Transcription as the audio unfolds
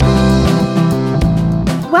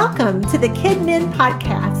Welcome to the Kid Men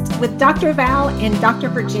Podcast with Dr. Val and Dr.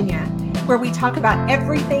 Virginia, where we talk about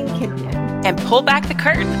everything kid men. And pull back the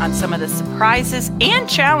curtain on some of the surprises and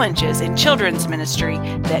challenges in children's ministry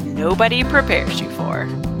that nobody prepares you for.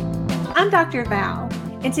 I'm Dr. Val,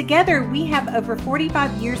 and together we have over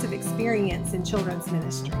 45 years of experience in children's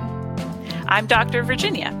ministry. I'm Dr.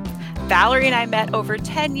 Virginia. Valerie and I met over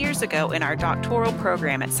 10 years ago in our doctoral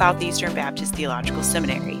program at Southeastern Baptist Theological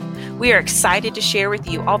Seminary. We are excited to share with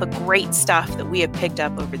you all the great stuff that we have picked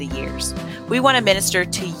up over the years. We want to minister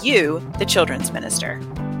to you, the children's minister.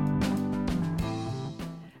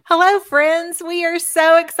 Hello, friends. We are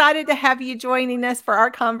so excited to have you joining us for our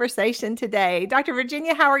conversation today. Dr.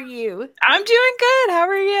 Virginia, how are you? I'm doing good. How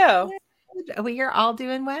are you? We are all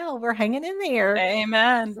doing well. We're hanging in there.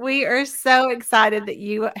 Amen. We are so excited that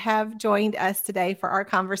you have joined us today for our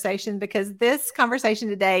conversation, because this conversation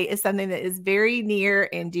today is something that is very near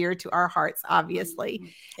and dear to our hearts,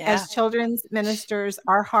 obviously. Yeah. As children's ministers,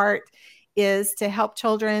 our heart is to help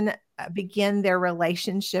children begin their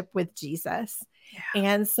relationship with Jesus. Yeah.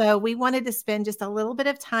 And so we wanted to spend just a little bit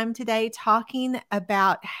of time today talking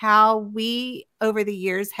about how we, over the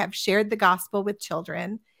years, have shared the gospel with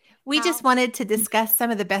children. We just wanted to discuss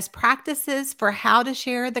some of the best practices for how to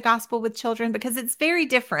share the gospel with children, because it's very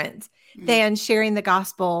different than sharing the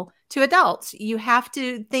gospel to adults. You have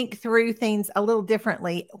to think through things a little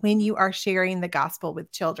differently when you are sharing the gospel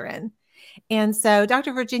with children. And so,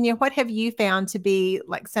 Dr. Virginia, what have you found to be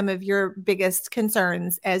like some of your biggest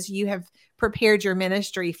concerns as you have prepared your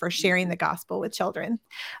ministry for sharing the gospel with children?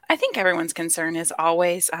 I think everyone's concern is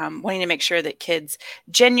always wanting to make sure that kids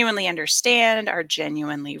genuinely understand, are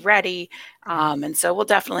genuinely ready. And so we'll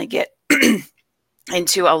definitely get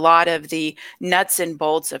into a lot of the nuts and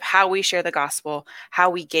bolts of how we share the gospel, how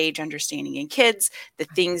we gauge understanding in kids, the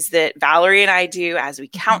things that Valerie and I do as we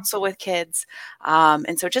counsel with kids.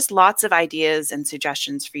 And so just lots of ideas and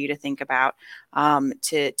suggestions for you to think about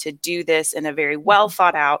to do this in a very well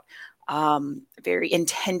thought out, very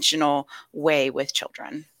intentional way with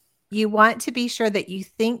children. You want to be sure that you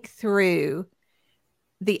think through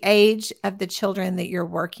the age of the children that you're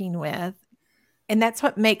working with. And that's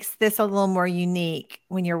what makes this a little more unique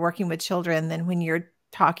when you're working with children than when you're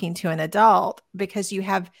talking to an adult, because you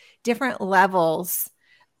have different levels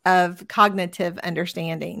of cognitive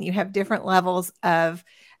understanding. You have different levels of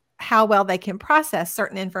how well they can process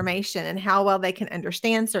certain information and how well they can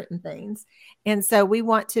understand certain things. And so we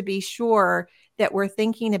want to be sure that we're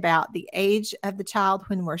thinking about the age of the child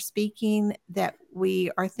when we're speaking, that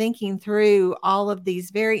we are thinking through all of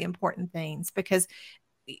these very important things, because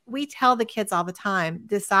we tell the kids all the time,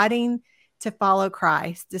 deciding to follow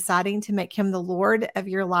Christ, deciding to make him the Lord of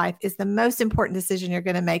your life is the most important decision you're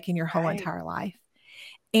going to make in your whole entire life.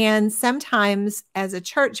 And sometimes as a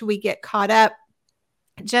church, we get caught up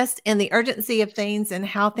just in the urgency of things and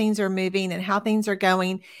how things are moving and how things are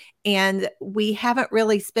going. And we haven't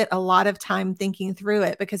really spent a lot of time thinking through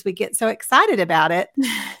it because we get so excited about it.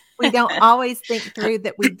 We don't always think through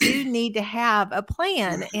that we do need to have a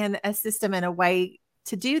plan and a system and a way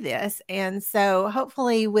to do this. And so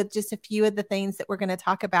hopefully with just a few of the things that we're going to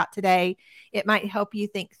talk about today, it might help you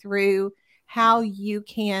think through how you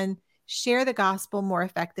can share the gospel more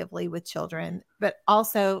effectively with children, but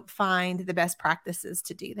also find the best practices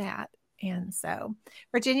to do that. And so,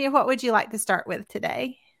 Virginia, what would you like to start with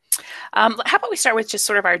today? How about we start with just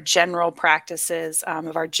sort of our general practices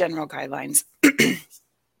of our general guidelines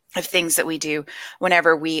of things that we do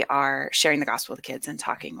whenever we are sharing the gospel with kids and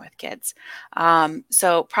talking with kids.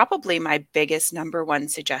 So probably my biggest number one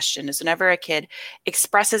suggestion is whenever a kid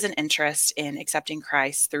expresses an interest in accepting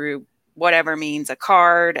Christ through whatever means, a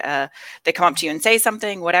card, they come up to you and say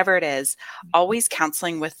something, whatever it is, always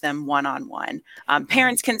counseling with them one-on-one.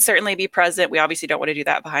 Parents can certainly be present. We obviously don't want to do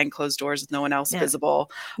that behind closed doors with no one else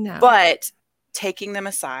visible, but taking them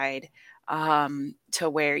aside to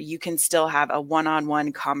where you can still have a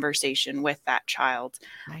one-on-one conversation with that child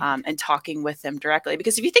and talking with them directly.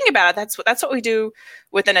 Because if you think about it, that's what we do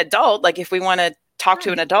with an adult. Like if we want to talk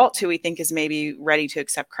to an adult who we think is maybe ready to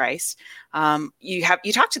accept Christ, you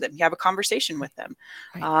talk to them, you have a conversation with them.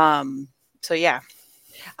 So yeah.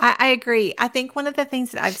 I agree. I think one of the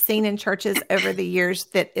things that I've seen in churches over the years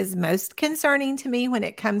that is most concerning to me when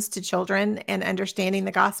it comes to children and understanding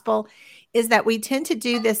the gospel is that we tend to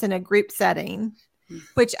do this in a group setting,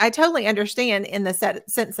 which I totally understand in the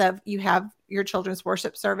sense of you have your children's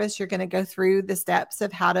worship service. You're going to go through the steps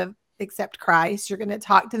of how to accept Christ. You're going to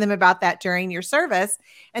talk to them about that during your service.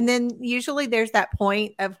 And then usually there's that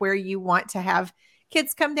point of where you want to have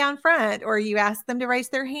kids come down front, or you ask them to raise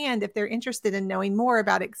their hand if they're interested in knowing more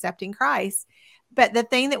about accepting Christ. But the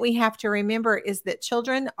thing that we have to remember is that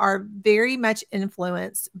children are very much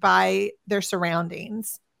influenced by their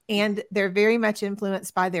surroundings, and they're very much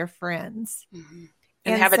influenced by their friends. Mm-hmm.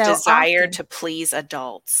 And they And have a so desire often to please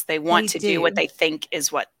adults. They they want to do what do. they think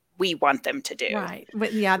is what we want them to do. Right.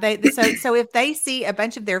 But yeah, so if they see a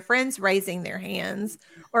bunch of their friends raising their hands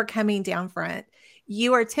or coming down front,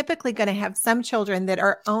 you are typically going to have some children that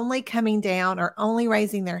are only coming down or only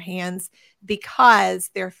raising their hands because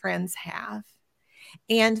their friends have.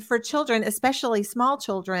 And for children, especially small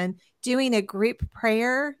children, doing a group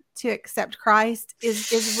prayer to accept Christ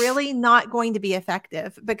is really not going to be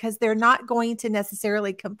effective because they're not going to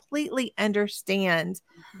necessarily completely understand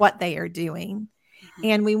what they are doing.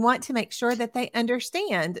 And we want to make sure that they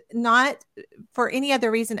understand, not for any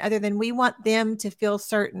other reason other than we want them to feel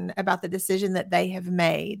certain about the decision that they have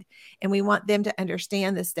made. And we want them to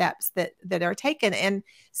understand the steps that are taken. And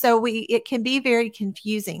so it can be very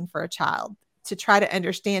confusing for a child to try to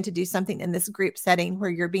understand to do something in this group setting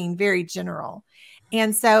where you're being very general.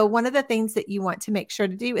 And so one of the things that you want to make sure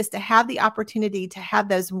to do is to have the opportunity to have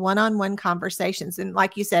those one-on-one conversations. And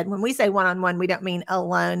like you said, when we say one-on-one, we don't mean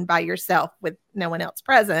alone by yourself with no one else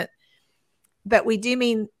present, but we do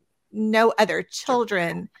mean no other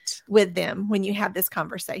children with them when you have this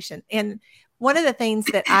conversation. And one of the things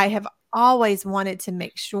that I have always wanted to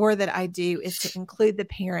make sure that I do is to include the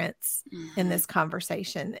parents in this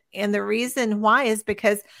conversation. And the reason why is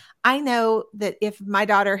because I know that if my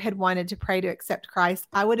daughter had wanted to pray to accept Christ,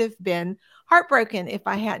 I would have been heartbroken if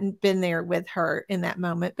I hadn't been there with her in that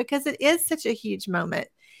moment, because it is such a huge moment.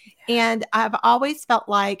 And I've always felt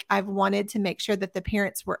like I've wanted to make sure that the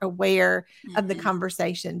parents were aware of the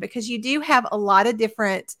conversation, because you do have a lot of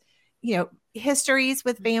different, histories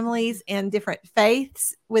with families and different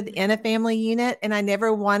faiths within a family unit. And I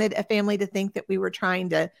never wanted a family to think that we were trying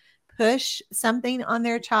to push something on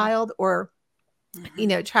their child or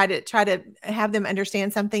try to have them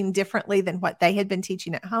understand something differently than what they had been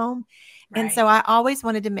teaching at home. Right. And so I always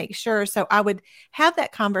wanted to make sure. So I would have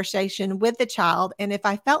that conversation with the child. And if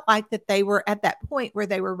I felt like that they were at that point where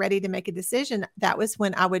they were ready to make a decision, that was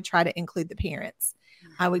when I would try to include the parents.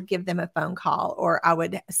 I would give them a phone call, or I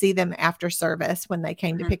would see them after service when they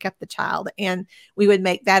came to pick up the child. And we would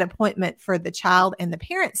make that appointment for the child and the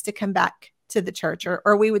parents to come back to the church,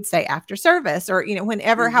 or we would say after service, or,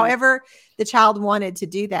 whenever, however the child wanted to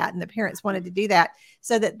do that and the parents wanted to do that,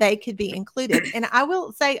 so that they could be included. And I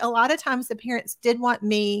will say a lot of times the parents did want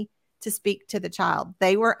me to speak to the child.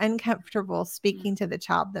 They were uncomfortable speaking to the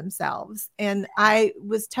child themselves. And I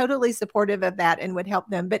was totally supportive of that and would help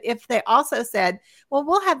them. But if they also said, well,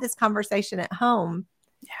 we'll have this conversation at home,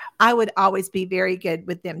 I would always be very good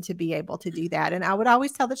with them to be able to do that. And I would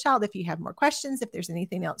always tell the child, if you have more questions, if there's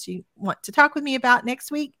anything else you want to talk with me about next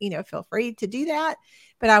week, feel free to do that.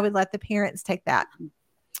 But I would let the parents take that.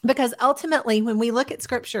 Because ultimately, when we look at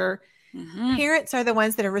scripture, parents are the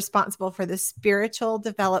ones that are responsible for the spiritual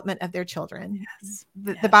development of their children. Yes.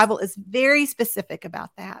 The Bible is very specific about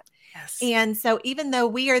that. Yes. And so even though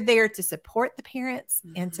we are there to support the parents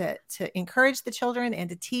and to encourage the children and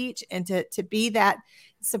to teach and to be that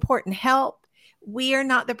support and help, we are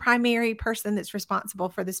not the primary person that's responsible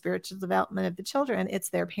for the spiritual development of the children. It's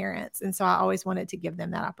their parents. And so I always wanted to give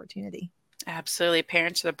them that opportunity. Absolutely.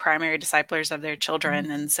 Parents are the primary disciplers of their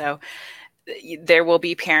children. And so there will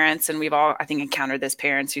be parents, and we've all, I think, encountered this,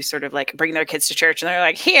 parents who sort of like bring their kids to church and they're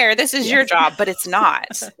like, here, this is your job, but it's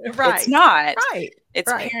not. Right. It's not. Right.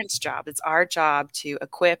 It's parents' job. It's our job to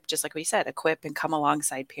equip, just like we said, equip and come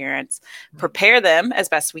alongside parents, prepare them as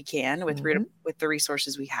best we can with the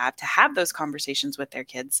resources we have to have those conversations with their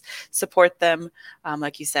kids, support them.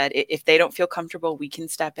 Like you said, if they don't feel comfortable, we can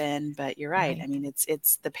step in. But you're right. I mean,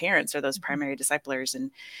 it's the parents are those primary disciplers,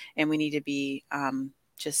 and we need to be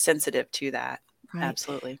just sensitive to that. Right.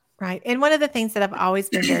 Absolutely. Right. And one of the things that I've always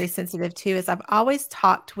been very sensitive to is I've always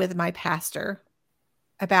talked with my pastor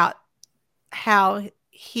about how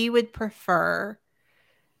he would prefer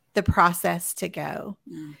the process to go,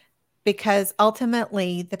 because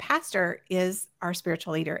ultimately the pastor is our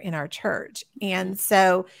spiritual leader in our church. And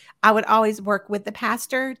so I would always work with the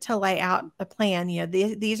pastor to lay out a plan.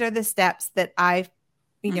 These are the steps that I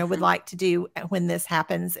would like to do when this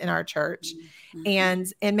happens in our church,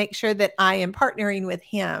 and make sure that I am partnering with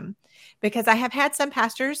him, because I have had some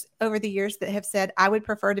pastors over the years that have said, I would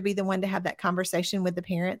prefer to be the one to have that conversation with the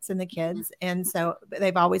parents and the kids. And so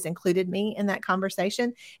they've always included me in that conversation.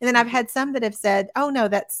 And then I've had some that have said, oh no,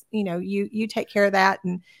 that's, you take care of that.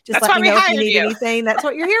 And just let me know if you need anything. That's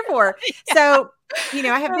what you're here for. So,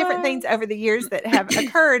 I have different things over the years that have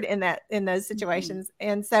occurred in those situations.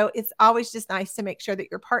 And so it's always just nice to make sure that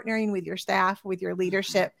you're partnering with your staff, with your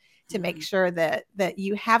leadership, to make sure that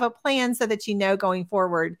you have a plan so that you know going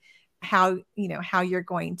forward how you're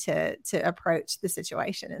going to approach the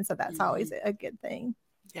situation. And so that's always a good thing.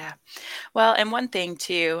 Yeah. Well, and one thing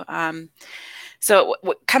too, so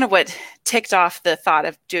kind of what ticked off the thought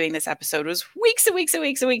of doing this episode was weeks and weeks and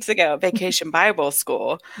weeks and weeks ago, Vacation Bible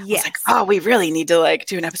School. Yes. I was like, oh, we really need to like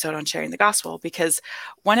do an episode on sharing the gospel, because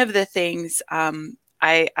one of the things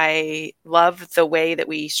I love the way that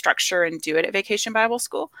we structure and do it at Vacation Bible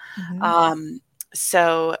School.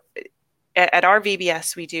 So at our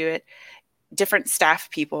VBS, we do it. Different staff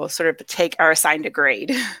people sort of are assigned a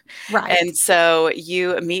grade. Right. And so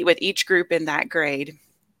you meet with each group in that grade,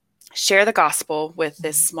 share the gospel with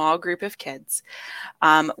this small group of kids.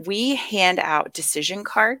 We hand out decision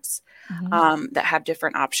cards that have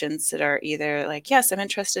different options that are either like, yes, I'm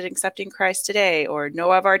interested in accepting Christ today, or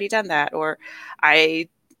no, I've already done that, or I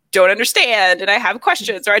don't understand and I have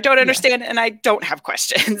questions, or I don't understand and I don't have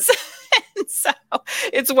questions. And so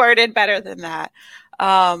it's worded better than that.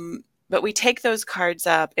 But we take those cards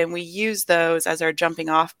up and we use those as our jumping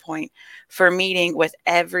off point for meeting with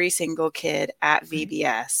every single kid at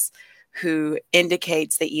VBS who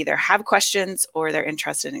indicates they either have questions or they're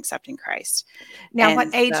interested in accepting Christ. Now,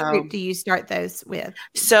 what age group do you start those with?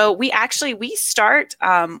 So we start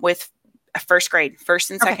with first grade,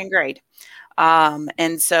 first and second grade.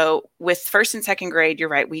 And so with first and second grade, you're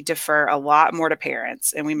right, we defer a lot more to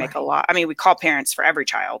parents, and we make we call parents for every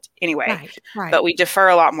child anyway, but we defer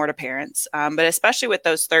a lot more to parents. But especially with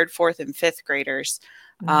those third, fourth, and fifth graders,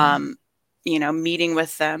 meeting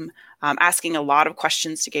with them, asking a lot of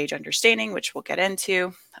questions to gauge understanding, which we'll get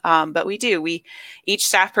into. But each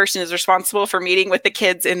staff person is responsible for meeting with the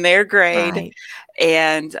kids in their grade.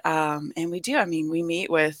 And we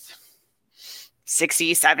meet with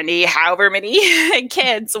 60, 70, however many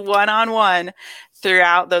kids one-on-one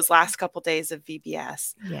throughout those last couple days of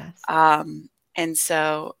VBS. Yes. And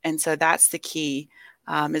so that's the key,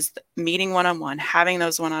 is meeting one-on-one, having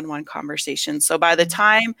those one-on-one conversations. So by the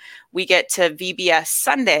time we get to VBS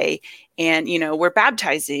Sunday and, we're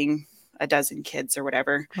baptizing a dozen kids or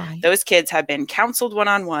whatever, those kids have been counseled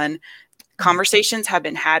one-on-one. Conversations have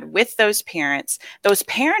been had with those parents. Those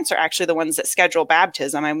parents are actually the ones that schedule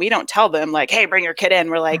baptism. And we don't tell them like, hey, bring your kid in.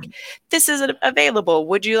 We're like, this isn't available.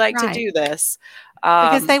 Would you like to do this?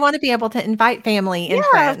 Because they want to be able to invite family and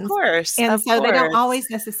friends. Of course. And they don't always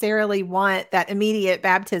necessarily want that immediate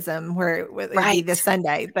baptism where it would be this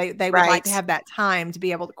Sunday. They would like to have that time to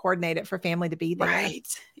be able to coordinate it for family to be there.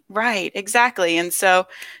 Right. Exactly. And so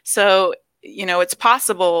it's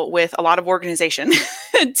possible with a lot of organization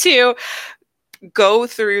to go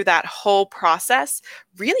through that whole process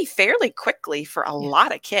really fairly quickly for a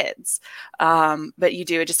lot of kids. But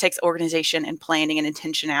it just takes organization and planning and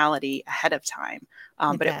intentionality ahead of time.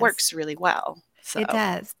 But it works really well. So. It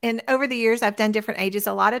does. And over the years, I've done different ages.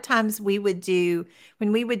 A lot of times when we would do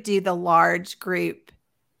the large group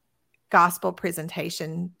gospel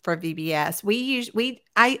presentation for VBS,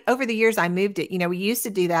 over the years, I moved it. We used to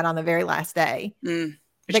do that on the very last day.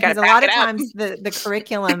 Because a lot of times the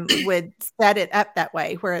curriculum would set it up that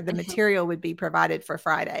way where the material would be provided for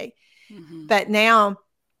Friday. But now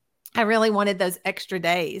I really wanted those extra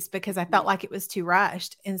days because I felt like it was too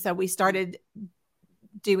rushed. And so we started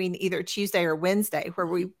doing either Tuesday or Wednesday where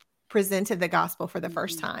we presented the gospel for the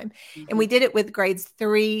first time. And we did it with grades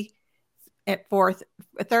 3 at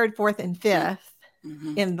third, fourth, and fifth.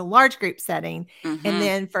 In the large group setting. And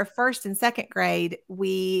then for first and second grade,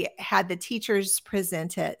 we had the teachers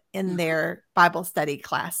present it in their Bible study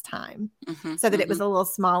class time so that it was a little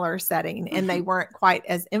smaller setting and they weren't quite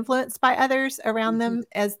as influenced by others around them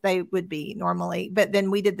as they would be normally. But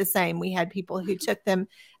then we did the same. We had people who took them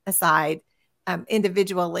aside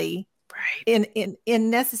individually. In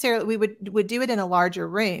necessarily, we would do it in a larger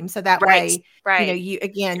room. So that way, you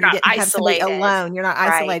didn't have somebody alone. You're not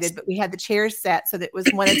isolated, but we had the chairs set so that it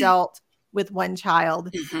was one adult with one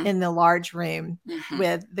child in the large room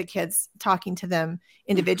with the kids talking to them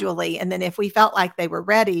individually. And then if we felt like they were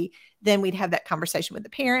ready, then we'd have that conversation with the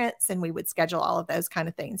parents and we would schedule all of those kind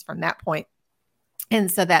of things from that point.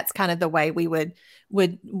 And so that's kind of the way we would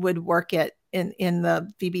work it in the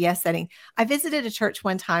VBS setting. I visited a church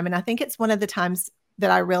one time, and I think it's one of the times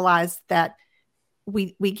that I realized that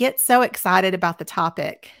we get so excited about the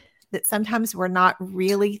topic that sometimes we're not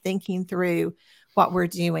really thinking through what we're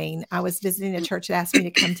doing. I was visiting a church that asked me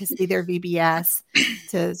to come to see their VBS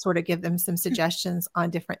to sort of give them some suggestions on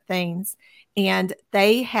different things. And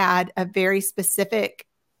they had a very specific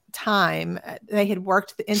time. They had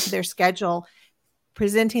worked into their schedule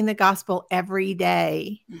presenting the gospel every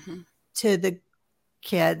day to the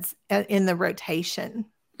kids in the rotation.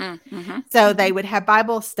 Mm-hmm. So they would have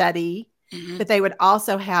Bible study, Mm-hmm. but they would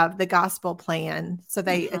also have the gospel plan. So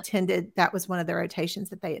they Mm-hmm. attended, that was one of the rotations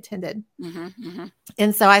that they attended. Mm-hmm. Mm-hmm.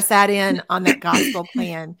 And so I sat in on that gospel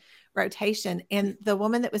plan rotation, and the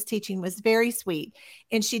woman that was teaching was very sweet.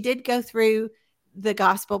 And she did go through the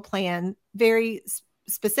gospel plan very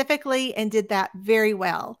specifically and did that very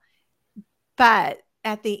well. But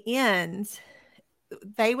at the end,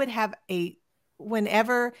 they would have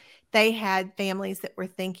whenever they had families that were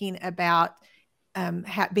thinking about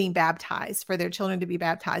being baptized, for their children to be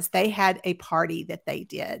baptized, they had a party that they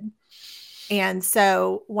did. And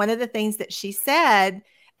so one of the things that she said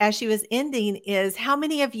as she was ending is, how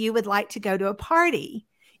many of you would like to go to a party?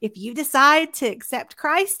 If you decide to accept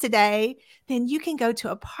Christ today, then you can go to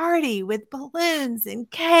a party with balloons and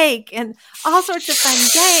cake and all sorts of fun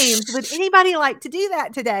games. Would anybody like to do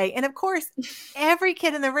that today? And of course, every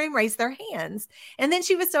kid in the room raised their hands. And then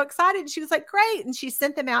she was so excited. She was like, great. And she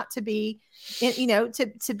sent them out to be,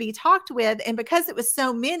 to be talked with. And because it was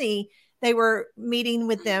so many, they were meeting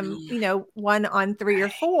with them, one on 3 or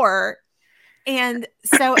 4. And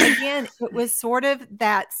so again, it was sort of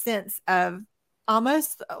that sense of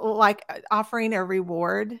almost like offering a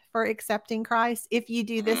reward for accepting Christ. If you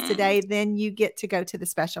do this today, then you get to go to the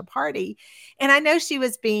special party. And I know she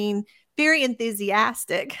was being very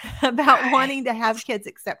enthusiastic about wanting to have kids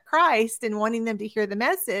accept Christ and wanting them to hear the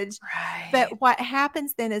message. But what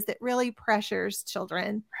happens then is it really pressures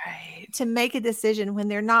children to make a decision when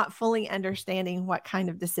they're not fully understanding what kind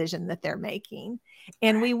of decision that they're making.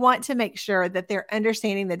 And we want to make sure that they're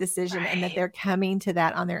understanding the decision and that they're coming to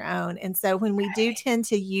that on their own. And so when we do tend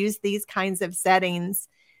to use these kinds of settings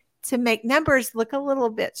to make numbers look a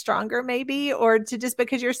little bit stronger, maybe, or to just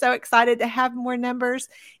because you're so excited to have more numbers,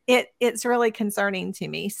 it's really concerning to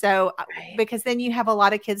me. So because then you have a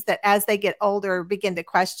lot of kids that as they get older begin to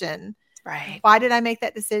question, why did I make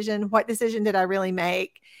that decision? What decision did I really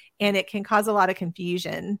make? And it can cause a lot of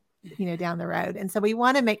confusion, down the road. And so we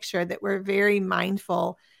want to make sure that we're very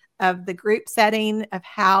mindful of the group setting, of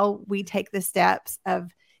how we take the steps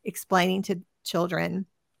of explaining to children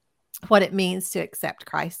what it means to accept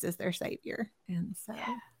Christ as their Savior. And so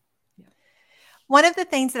one of the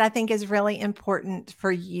things that I think is really important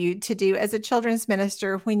for you to do as a children's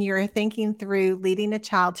minister when you're thinking through leading a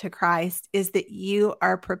child to Christ is that you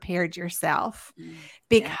are prepared yourself,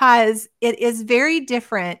 because it is very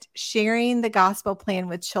different sharing the gospel plan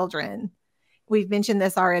with children. We've mentioned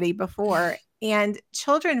this already before, and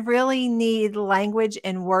children really need language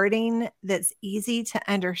and wording that's easy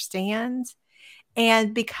to understand.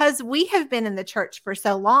 And because we have been in the church for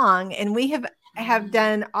so long and we have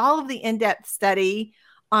done all of the in-depth study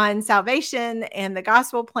on salvation and the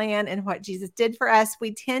gospel plan and what Jesus did for us,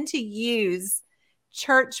 we tend to use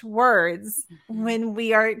church words when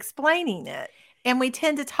we are explaining it. And we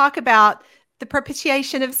tend to talk about the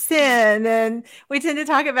propitiation of sin. And we tend to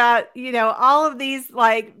talk about, all of these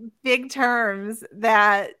like big terms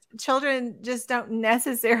that children just don't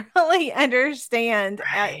necessarily understand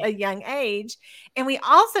at a young age. And we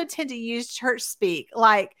also tend to use church speak,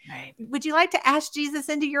 like, would you like to ask Jesus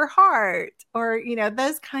into your heart? Or,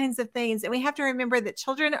 those kinds of things. And we have to remember that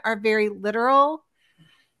children are very literal.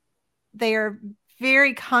 They are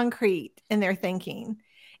very concrete in their thinking.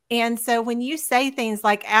 And so when you say things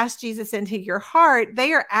like ask Jesus into your heart,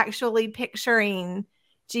 they are actually picturing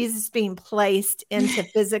Jesus being placed into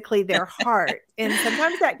physically their heart. And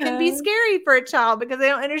sometimes that can be scary for a child because they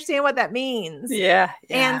don't understand what that means. Yeah.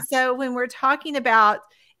 And so when we're talking about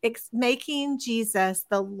making Jesus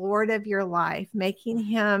the Lord of your life, making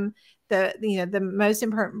him the most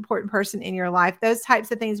important person in your life, those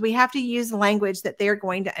types of things, we have to use language that they're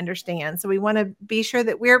going to understand. So we want to be sure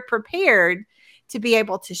that we're prepared to be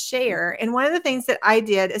able to share. And one of the things that I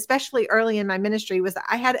did, especially early in my ministry, was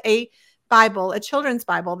I had a Bible, a children's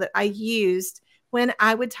Bible that I used when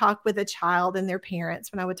I would talk with a child and their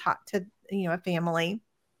parents, when I would talk to, a family.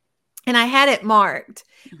 And I had it marked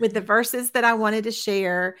with the verses that I wanted to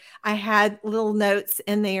share. I had little notes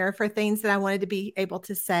in there for things that I wanted to be able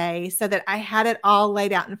to say, so that I had it all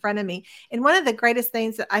laid out in front of me. And one of the greatest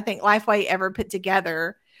things that I think Lifeway ever put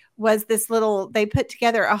together was they put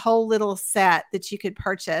together a whole little set that you could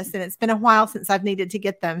purchase. And it's been a while since I've needed to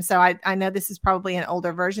get them. So I know this is probably an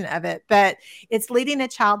older version of it, but it's Leading a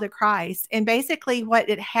Child to Christ. And basically what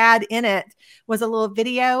it had in it was a little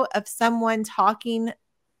video of someone talking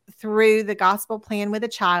through the gospel plan with a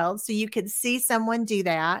child. So you could see someone do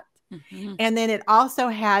that. And then it also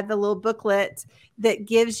had the little booklet that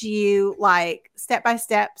gives you like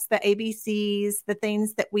step-by-steps, the ABCs, the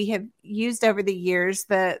things that we have used over the years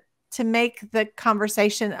to make the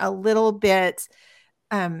conversation a little bit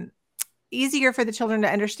easier for the children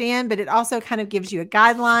to understand, but it also kind of gives you a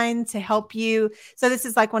guideline to help you. So this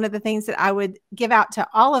is like one of the things that I would give out to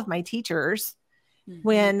all of my teachers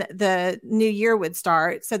when the new year would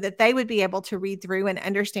start, so that they would be able to read through and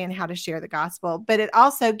understand how to share the gospel. But it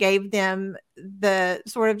also gave them the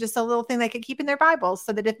sort of just a little thing they could keep in their Bibles,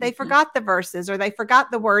 so that if they forgot the verses or they forgot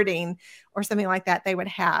the wording or something like that, they would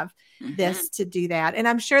have this to do that. And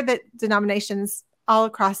I'm sure that denominations all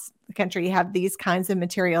across the country have these kinds of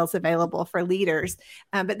materials available for leaders.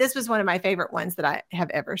 But this was one of my favorite ones that I have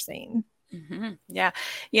ever seen. Yeah.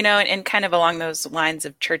 And kind of along those lines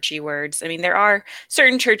of churchy words, I mean, there are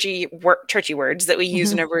certain churchy words that we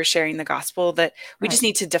use whenever we're sharing the gospel that we just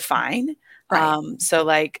need to define. Right. So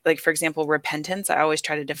like for example, repentance, I always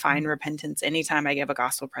try to define repentance anytime I give a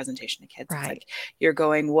gospel presentation to kids. It's like, you're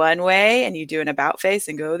going one way and you do an about face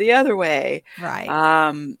and go the other way. Right.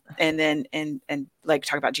 And then, and like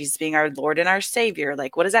talk about Jesus being our Lord and our Savior.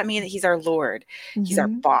 Like, what does that mean that he's our Lord? He's our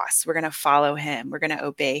boss. We're going to follow him. We're going to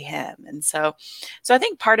obey him. And so I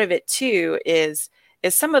think part of it too is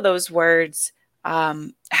some of those words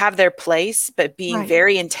have their place, but being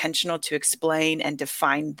very intentional to explain and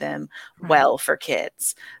define them well for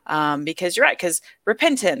kids. Because you're right, because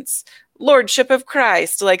repentance, Lordship of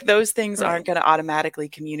Christ, like those things aren't going to automatically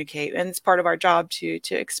communicate. And it's part of our job to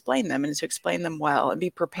explain them and to explain them well and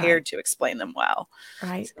be prepared to explain them well.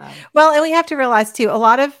 Right. So. Well, and we have to realize too, a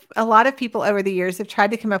lot of people over the years have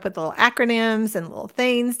tried to come up with little acronyms and little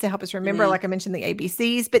things to help us remember, like I mentioned, the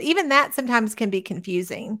ABCs, but even that sometimes can be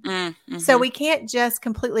confusing. So we can't just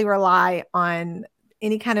completely rely on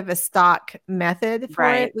any kind of a stock method for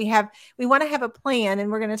it. We want to have a plan,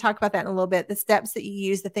 and we're going to talk about that in a little bit, the steps that you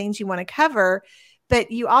use, the things you want to cover, but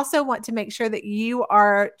you also want to make sure that you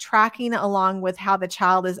are tracking along with how the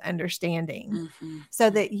child is understanding, so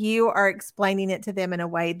that you are explaining it to them in a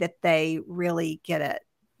way that they really get it.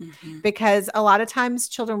 Because a lot of times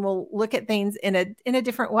children will look at things in a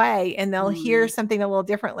different way, and they'll hear something a little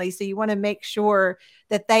differently. So you want to make sure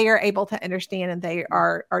that they are able to understand and they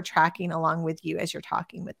are tracking along with you as you're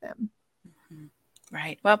talking with them.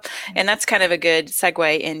 Right. Well, and that's kind of a good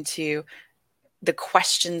segue into the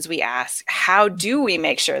questions we ask. How do we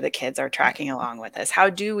make sure the kids are tracking along with us? How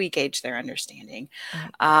do we gauge their understanding?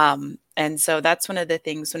 And so that's one of the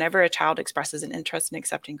things whenever a child expresses an interest in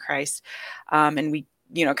accepting Christ, and we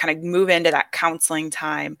kind of move into that counseling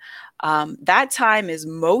time. That time is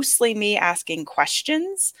mostly me asking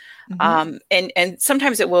questions. And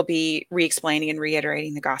sometimes it will be re-explaining and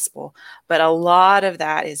reiterating the gospel. But a lot of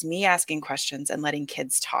that is me asking questions and letting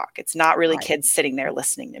kids talk. It's not really kids sitting there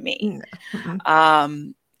listening to me.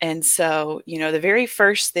 And so, the very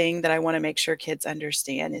first thing that I want to make sure kids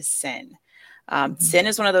understand is sin. Sin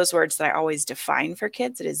is one of those words that I always define for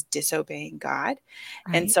kids. It is disobeying God.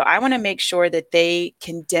 And so I want to make sure that they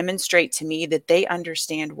can demonstrate to me that they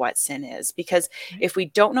understand what sin is, because if we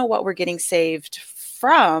don't know what we're getting saved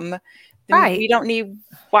from, then we don't need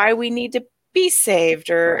why we need to be saved,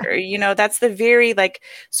 or that's the very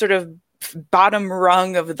sort of bottom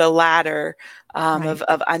rung of the ladder of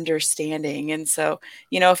understanding. And so,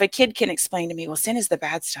 if a kid can explain to me, well, sin is the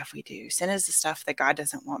bad stuff we do. Sin is the stuff that God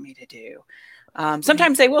doesn't want me to do.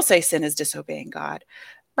 Sometimes they will say sin is disobeying God,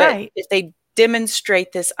 but if they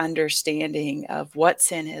demonstrate this understanding of what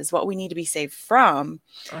sin is, what we need to be saved from,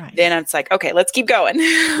 then it's like, okay, let's keep going.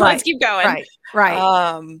 Let's keep going.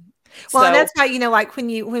 Well, and that's how, like when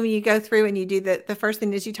you go through and you do the first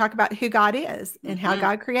thing is you talk about who God is and how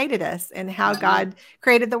God created us and how God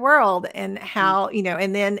created the world and how,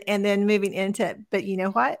 and then moving into, but you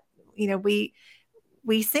know what,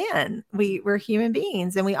 we sin, we're human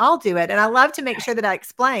beings and we all do it. And I love to make sure that I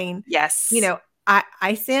explain,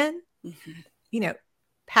 I sin,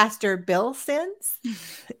 Pastor Bill sins,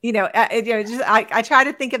 I try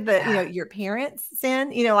to think of the, your parents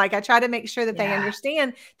sin, I try to make sure that they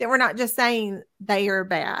understand that we're not just saying they are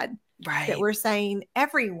bad, that we're saying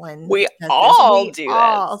everyone, we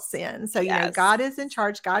all sin. So, God is in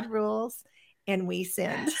charge, God rules, and we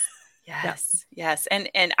sin. Yes.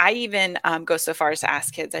 And I even go so far as to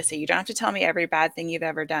ask kids, I say, you don't have to tell me every bad thing you've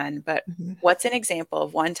ever done, but what's an example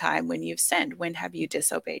of one time when you've sinned? When have you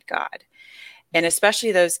disobeyed God? And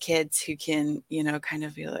especially those kids who can, kind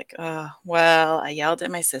of be like, oh, well, I yelled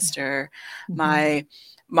at my sister. My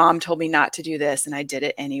mom told me not to do this and I did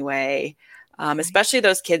it anyway. Especially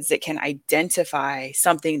those kids that can identify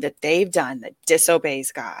something that they've done that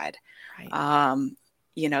disobeys God.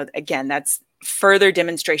 Again, that's further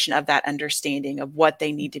demonstration of that understanding of what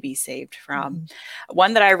they need to be saved from.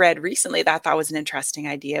 One that I read recently that I thought was an interesting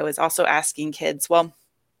idea was also asking kids, well,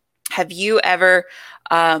 have you ever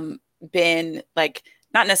been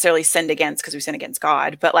not necessarily sinned against because we sin against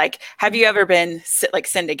God, but like, have you ever been like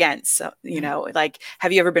sinned against? So, you know, like,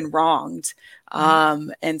 have you ever been wronged?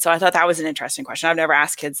 And so I thought that was an interesting question. I've never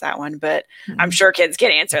asked kids that one, but I'm sure kids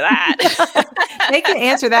can answer that. They can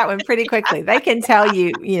answer that one pretty quickly. They can tell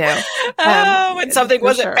you, When something for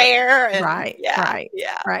wasn't sure. fair. And Right, right,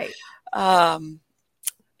 right. Um,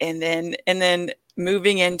 and then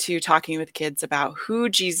moving into talking with kids about who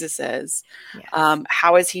Jesus is. Yes.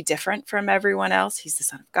 How is he different from everyone else? He's the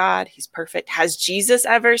Son of God. He's perfect. Has Jesus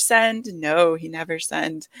ever sinned? No, he never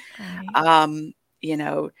sinned. Right. You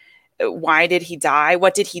know, why did he die?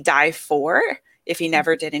 What did he die for if he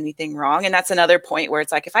never did anything wrong? And that's another point where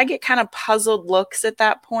it's like, if I get kind of puzzled looks at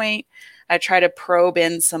that point, I try to probe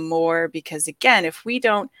in some more, because again, if we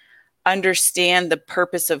don't understand the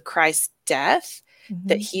purpose of Christ's death,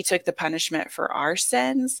 that he took the punishment for our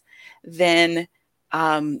sins, then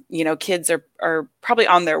kids are probably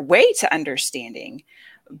on their way to understanding.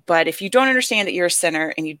 But if you don't understand that you're a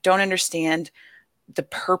sinner, and you don't understand the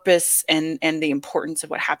purpose and the importance of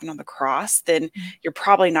what happened on the cross, then you're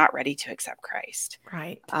probably not ready to accept Christ.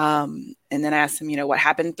 Right. And then I asked him, what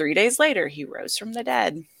happened 3 days later? He rose from the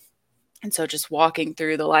dead. And so just walking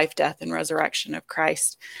through the life, death, and resurrection of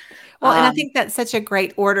Christ. Well, and I think that's such a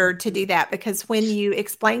great order to do that, because when you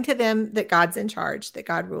explain to them that God's in charge, that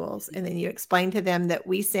God rules, and then you explain to them that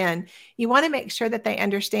we sin, you want to make sure that they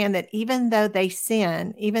understand that even though they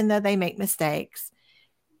sin, even though they make mistakes,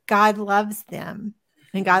 God loves them,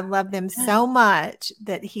 and God loved them so much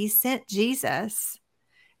that he sent Jesus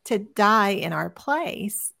to die in our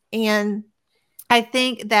place. And I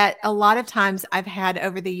think that a lot of times I've had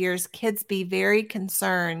over the years kids be very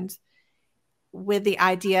concerned with the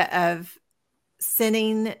idea of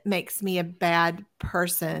sinning makes me a bad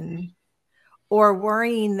person, or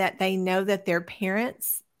worrying that they know that their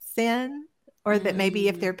parents sin, or that maybe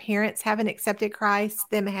if their parents haven't accepted Christ,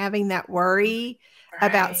 them having that worry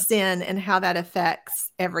about sin and how that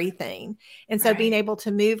affects everything. And so being able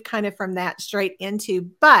to move kind of from that straight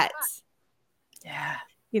into, but,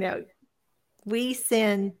 we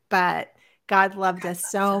sin, but God loved us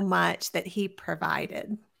so much that he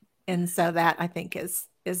provided. And so that, I think, is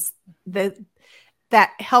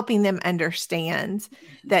that helping them understand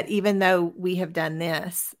that even though we have done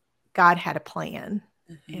this, God had a plan.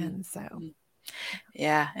 And so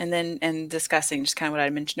and discussing just kind of what I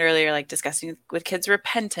mentioned earlier, like discussing with kids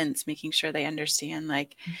repentance, making sure they understand,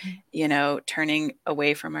 like, turning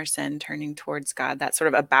away from our sin, turning towards God, that sort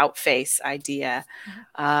of about face idea.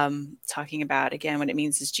 Talking about, again, what it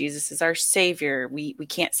means is Jesus is our savior. We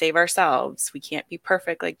can't save ourselves. We can't be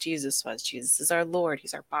perfect like Jesus was. Jesus is our Lord.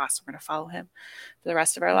 He's our boss. We're going to follow him for the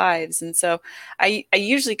rest of our lives. And so I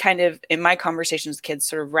usually kind of, in my conversations with kids,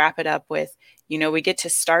 sort of wrap it up with, we get to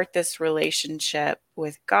start this relationship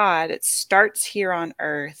with God. It starts here on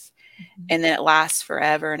earth, and then it lasts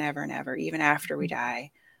forever and ever and ever, even after we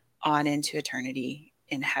die, on into eternity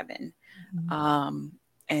in heaven.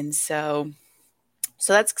 And so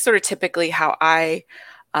that's sort of typically how I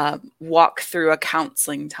walk through a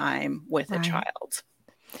counseling time with a child.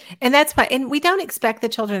 And that's why, and we don't expect the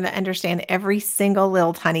children to understand every single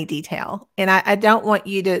little tiny detail. And I don't want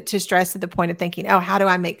you to stress to the point of thinking, oh, how do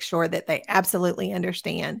I make sure that they absolutely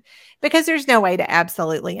understand? Because there's no way to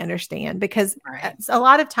absolutely understand, because a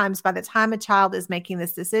lot of times by the time a child is making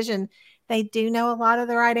this decision, they do know a lot of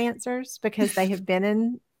the right answers because they have been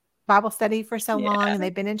in Bible study for so long and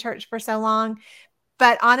they've been in church for so long.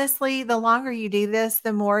 But honestly, the longer you do this,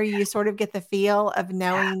 the more you sort of get the feel of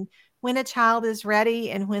knowing when a child is ready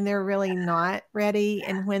and when they're really not ready,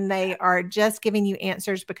 and when they are just giving you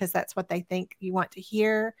answers because that's what they think you want to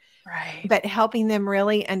hear, but helping them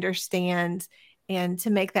really understand and to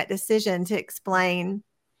make that decision to explain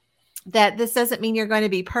that this doesn't mean you're going to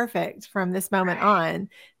be perfect from this moment on.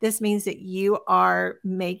 This means that you are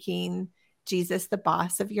making Jesus the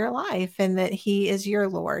boss of your life, and that he is your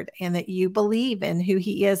Lord, and that you believe in who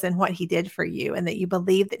he is and what he did for you, and that you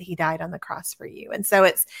believe that he died on the cross for you. And so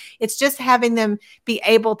it's just having them be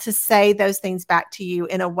able to say those things back to you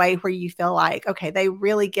in a way where you feel like, okay, they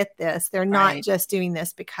really get this. They're not just doing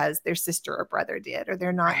this because their sister or brother did, or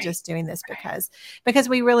they're not just doing this because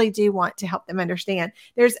we really do want to help them understand.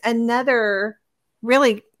 There's another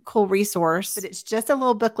really cool resource, but it's just a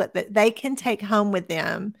little booklet that they can take home with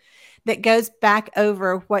them that goes back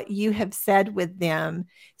over what you have said with them,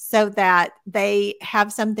 so that they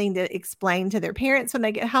have something to explain to their parents when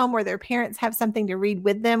they get home, or their parents have something to read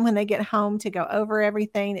with them when they get home to go over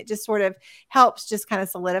everything. It just sort of helps just kind of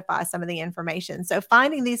solidify some of the information. So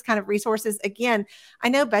finding these kind of resources, again, I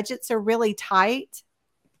know budgets are really tight,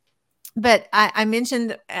 But I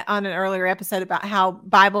mentioned on an earlier episode about how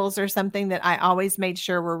Bibles are something that I always made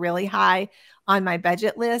sure were really high on my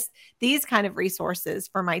budget list. These kind of resources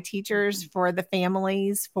for my teachers, for the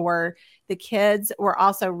families, for the kids were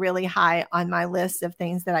also really high on my list of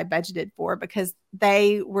things that I budgeted for, because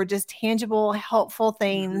they were just tangible, helpful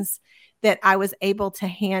things that I was able to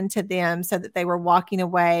hand to them so that they were walking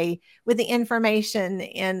away with the information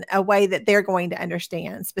in a way that they're going to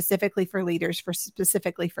understand, specifically for leaders, for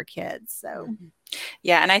specifically for kids. So,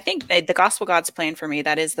 yeah. And I think that the Gospel God's plan for me,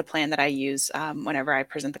 that is the plan that I use whenever I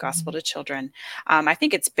present the gospel to children. I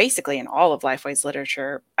think it's basically in all of Lifeway's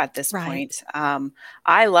literature at this right. point.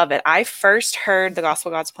 I love it. I first heard the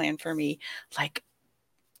Gospel God's plan for me like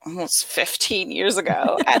almost 15 years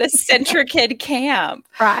ago at a Centra Kid camp.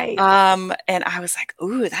 Right. And I was like,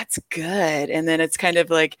 ooh, that's good. And then it's kind of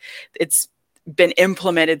like, it's been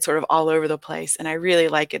implemented sort of all over the place. And I really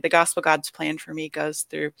like it. The Gospel God's plan for me goes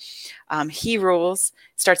through, he rules,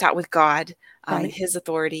 starts out with God, and Right. his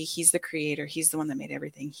authority. He's the creator. He's the one that made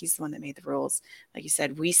everything. He's the one that made the rules. Like you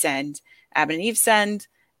said, we send, Adam and Eve send,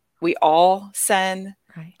 we all send.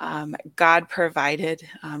 Right. God provided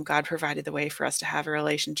the way for us to have a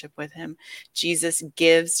relationship with him. Jesus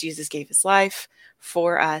gave his life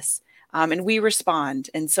for us. And we respond.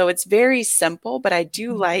 And so it's very simple, but I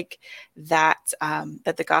do like that,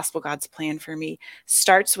 that the Gospel God's plan for me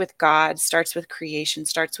starts with God, starts with creation,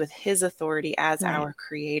 starts with his authority as Right. our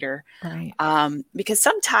creator. Right. Because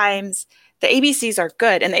sometimes the ABCs are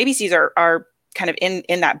good, and the ABCs are kind of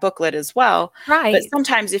in that booklet as well. Right. But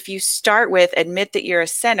sometimes if you start with admit that you're a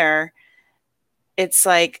sinner, it's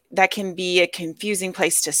like that can be a confusing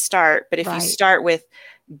place to start. But if you Right. start with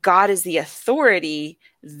God is the authority,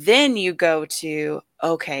 then you go to,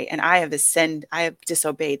 okay, and I have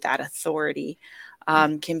disobeyed that authority.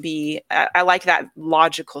 Can be, I like that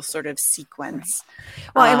logical sort of sequence.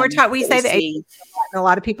 Right. Well, and we say the see. And a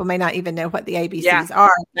lot of people may not even know what the ABCs Yeah,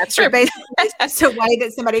 are. that's true. But basically, it's just a way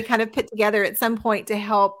that somebody kind of put together at some point to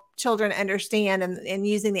help children understand and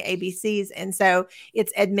using the ABCs. And so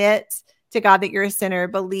it's admit to God that you're a sinner,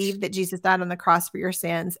 believe that Jesus died on the cross for your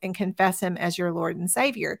sins, and confess him as your Lord and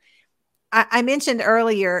Savior. I mentioned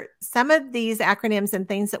earlier, some of these acronyms and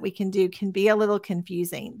things that we can do can be a little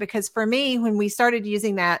confusing, because for me, when we started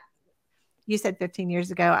using that, you said 15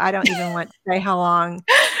 years ago, I don't even want to say how long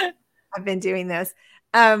I've been doing this.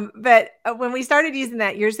 But when we started using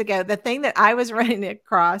that years ago, the thing that I was running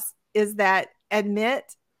across is that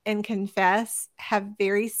admit and confess have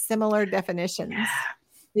very similar definitions.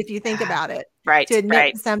 If you think about it, Right, to admit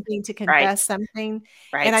right, something, to right, confess something.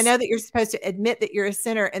 right. And I know that you're supposed to admit that you're a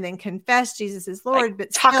sinner and then confess Jesus is Lord, Like,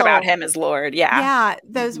 but talk about still, him as Lord. Yeah. yeah,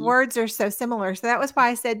 those words are so similar. So that was why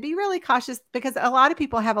I said be really cautious, because a lot of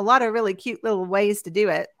people have a lot of really cute little ways to do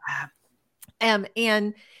it.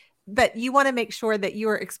 But you want to make sure that you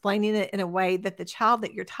are explaining it in a way that the child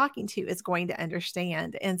that you're talking to is going to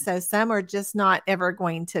understand. And so some are just not ever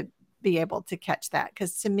going to be able to catch that,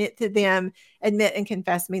 because submit to them, admit and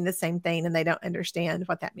confess mean the same thing, and they don't understand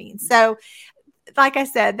what that means. So like I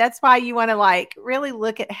said, that's why you want to like really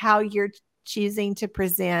look at how you're choosing to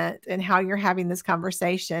present and how you're having this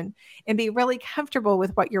conversation, and be really comfortable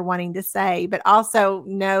with what you're wanting to say, but also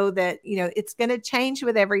know that, it's going to change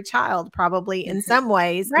with every child, probably in some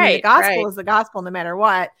ways. I mean, the Right, gospel right, is the gospel no matter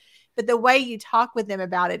what, but the way you talk with them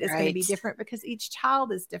about it is going to be right, different, because each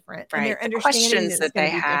child is different and right. their The understanding questions is that going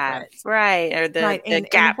they to be have, different. right, or Right. the And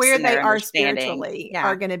gaps where in they their are understanding. spiritually Yeah.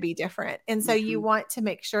 are going to be different. And so you want to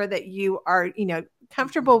make sure that you are,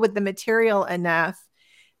 comfortable with the material enough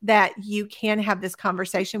that you can have this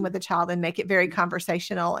conversation with the child and make it very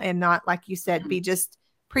conversational, and not, like you said, be just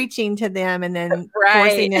preaching to them and then Right,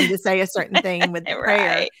 forcing them to say a certain thing with the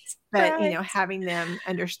prayer, right, but, right, having them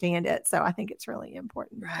understand it. So I think it's really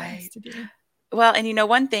important for us right. to do. Well, and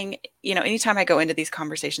one thing, anytime I go into these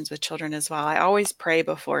conversations with children as well, I always pray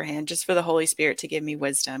beforehand just for the Holy Spirit to give me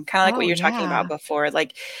wisdom. Kind of like what Oh, you're talking about yeah. before.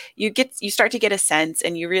 Like you start to get a sense,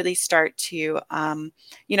 and you really start to,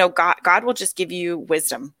 God will just give you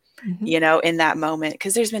wisdom, Mhm. in that moment.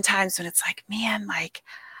 Cause there's been times when it's like, man, like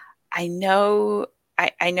I know,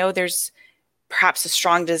 I know there's perhaps a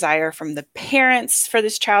strong desire from the parents for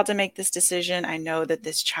this child to make this decision. I know that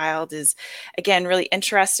this child is, again, really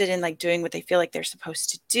interested in like doing what they feel like they're supposed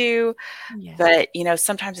to do. Yeah. But,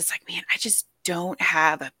 sometimes it's like, man, I just don't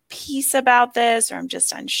have a peace about this, or I'm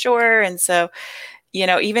just unsure. And so,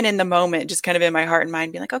 even in the moment, just kind of in my heart and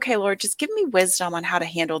mind, being like, okay, Lord, just give me wisdom on how to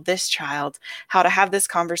handle this child, how to have this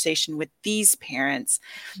conversation with these parents.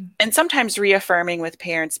 And sometimes reaffirming with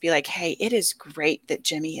parents, be like, hey, it is great that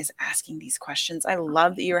Jimmy is asking these questions. I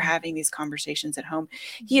love that you're having these conversations at home.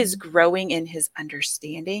 He is growing in his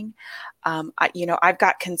understanding. I've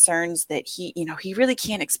got concerns that he really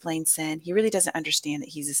can't explain sin. He really doesn't understand that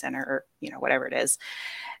he's a sinner, or, whatever it is.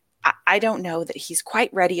 I don't know that he's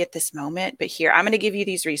quite ready at this moment, but here, I'm going to give you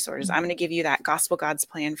these resources. I'm going to give you that Gospel God's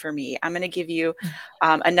Plan for Me. I'm going to give you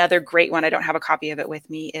another great one. I don't have a copy of it with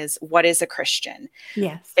me, is What is a Christian?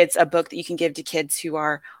 Yes. It's a book that you can give to kids who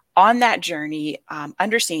are on that journey,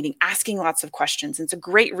 understanding, asking lots of questions. And it's a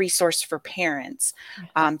great resource for parents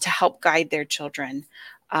to help guide their children.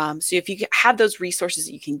 So if you have those resources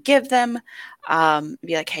that you can give them,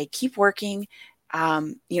 be like, hey, keep working.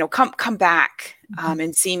 Come back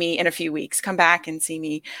and see me in a few weeks. Come back and see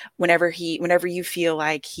me whenever you feel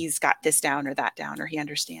like he's got this down or that down, or he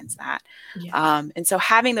understands that. And so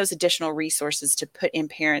having those additional resources to put in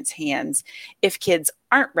parents' hands if kids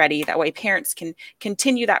aren't ready, that way parents can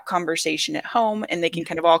continue that conversation at home, and they can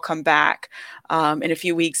kind of all come back in a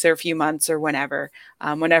few weeks or a few months or whenever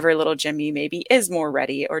little Jimmy maybe is more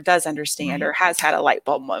ready or does understand or has had a light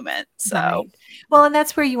bulb moment. So, well, and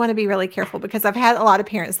that's where you want to be really careful, because I've had a lot of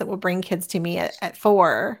parents that will bring kids to me at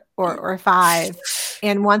 4 or 5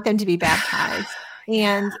 and want them to be baptized.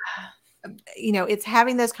 And, it's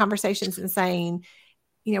having those conversations and saying,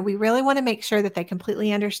 we really want to make sure that they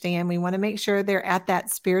completely understand. We want to make sure they're at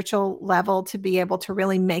that spiritual level to be able to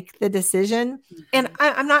really make the decision. And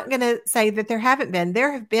I'm not going to say that there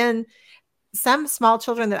have been some small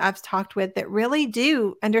children that I've talked with that really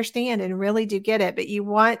do understand and really do get it, but you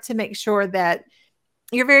want to make sure that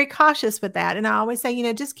you're very cautious with that. And I always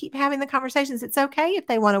say, just keep having the conversations. It's okay if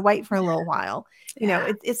they want to wait for a little while.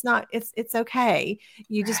 It's okay.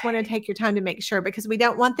 You just want to take your time to make sure, because we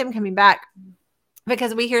don't want them coming back,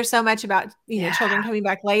 because we hear so much about, children coming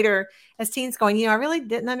back later as teens going, I really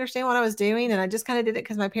didn't understand what I was doing, and I just kind of did it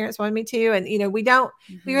because my parents wanted me to. And,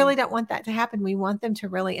 we really don't want that to happen. We want them to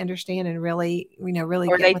really understand and really, really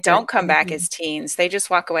or get they what don't come back as teens. They just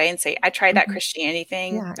walk away and say, I tried that Christianity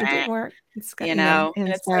thing. Yeah, it didn't work. And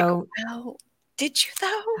it's so, like, well, did you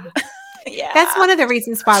though? That's one of the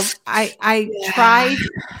reasons why I tried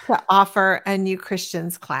to offer a new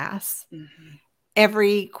Christians class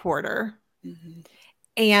every quarter.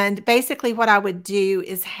 And basically what I would do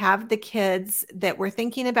is have the kids that were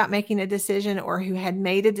thinking about making a decision or who had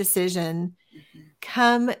made a decision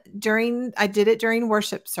come I did it during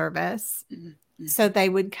worship service. So they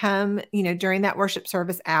would come, during that worship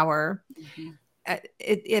service hour.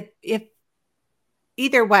 If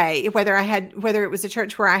either way, whether it was a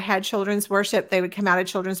church where I had children's worship, they would come out of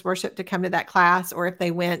children's worship to come to that class, or if they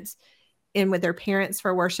went in with their parents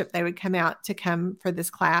for worship, they would come out to come for this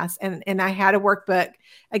class. And I had a workbook.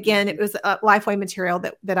 Again, it was a Lifeway material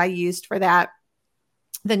that I used for that,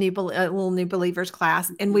 the little new believers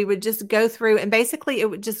class. And we would just go through, and basically it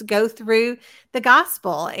would just go through the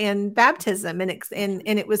gospel and baptism. And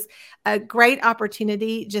it was a great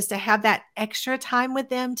opportunity just to have that extra time with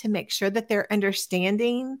them to make sure that they're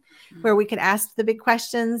understanding, where we could ask the big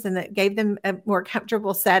questions, and that gave them a more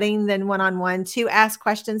comfortable setting than one-on-one to ask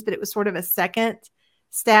questions. But it was sort of a second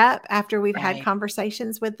step after we've had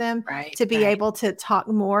conversations with them to be able to talk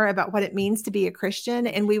more about what it means to be a Christian.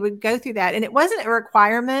 And we would go through that. And it wasn't a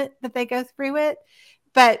requirement that they go through it,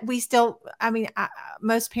 but we still,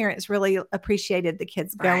 most parents really appreciated the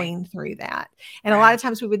kids going through that. And a lot of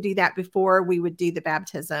times we would do that before we would do the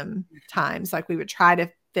baptism times. Like we would try to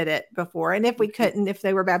fit it before. And if we couldn't, if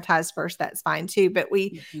they were baptized first, that's fine too. But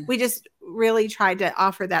we just really tried to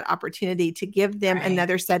offer that opportunity to give them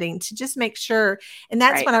another setting to just make sure. And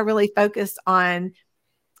that's when I really focused on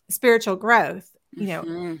spiritual growth,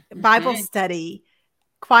 Bible study,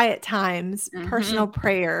 quiet times, personal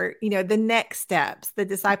prayer, the next steps, the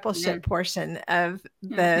discipleship portion of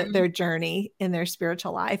their journey in their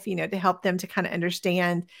spiritual life, to help them to kind of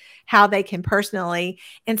understand how they can personally.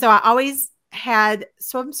 And so I always had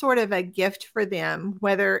some sort of a gift for them,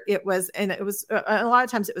 whether it was, and it was a lot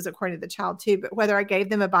of times it was according to the child too, but whether I gave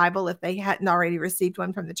them a Bible if they hadn't already received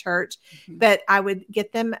one from the church, but I would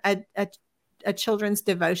get them a children's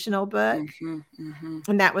devotional book.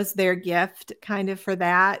 And that was their gift kind of for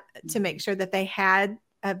that, to make sure that they had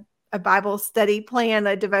a Bible study plan,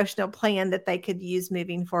 a devotional plan that they could use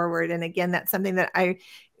moving forward. And again, that's something that I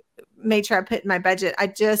made sure I put in my budget.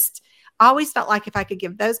 I always felt like if I could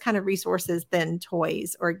give those kind of resources than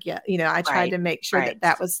toys or I tried to make sure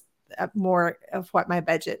that was more of what my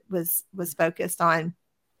budget was focused on.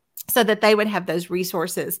 so that they would have those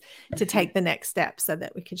resources to take the next step so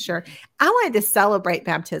that we could share. I wanted to celebrate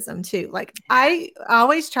baptism too. Like I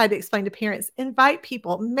always try to explain to parents, invite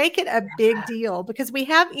people, make it a big deal, because we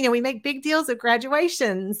have, we make big deals of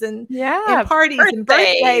graduations and parties and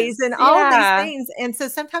birthdays and all of these things. And so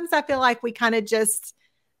sometimes I feel like we kind of just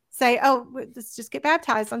say, oh, let's just get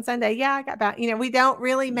baptized on Sunday. Yeah, I got baptized. We don't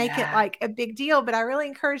really make it like a big deal, but I really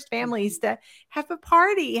encourage families to have a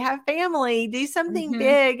party, have family, do something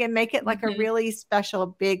big and make it like a really special,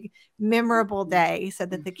 big, memorable day so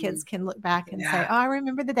that the kids can look back and say, oh, I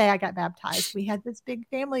remember the day I got baptized. We had this big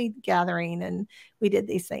family gathering and we did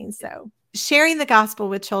these things. So sharing the gospel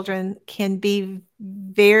with children can be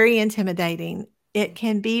very intimidating. It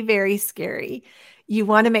can be very scary. You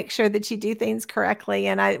want to make sure that you do things correctly.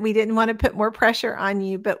 And we didn't want to put more pressure on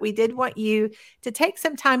you, but we did want you to take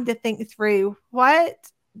some time to think through, what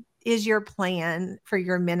is your plan for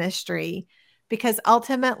your ministry? Because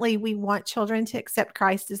ultimately we want children to accept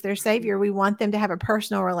Christ as their Savior. We want them to have a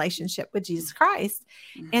personal relationship with Jesus Christ.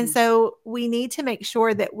 And so we need to make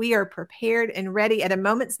sure that we are prepared and ready at a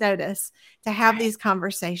moment's notice to have these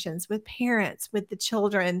conversations with parents, with the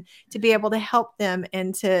children, to be able to help them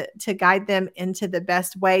and to guide them into the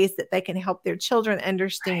best ways that they can help their children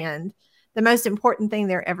understand the most important thing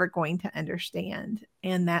they're ever going to understand.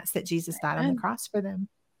 And that's that Jesus died on the cross for them.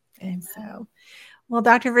 And so, well,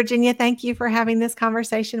 Dr. Virginia, thank you for having this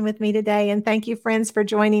conversation with me today. And thank you, friends, for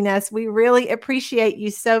joining us. We really appreciate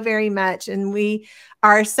you so very much. And we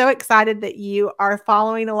are so excited that you are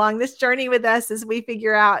following along this journey with us as we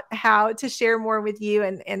figure out how to share more with you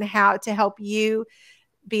and how to help you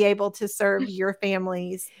be able to serve your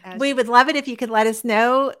families. We would love it if you could let us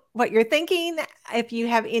know what you're thinking. If you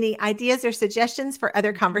have any ideas or suggestions for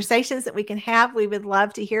other conversations that we can have, we would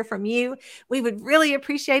love to hear from you. We would really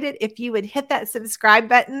appreciate it if you would hit that subscribe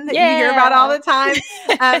button that you hear about all the time,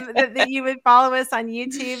 that you would follow us on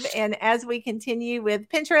YouTube. And as we continue with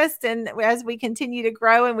Pinterest and as we continue to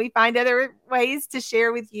grow and we find other ways to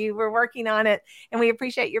share with you, we're working on it and we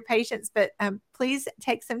appreciate your patience, but please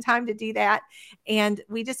take some time to do that. And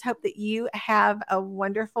we just hope that you have a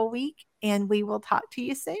wonderful week and we will talk to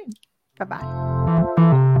you soon. Bye-bye.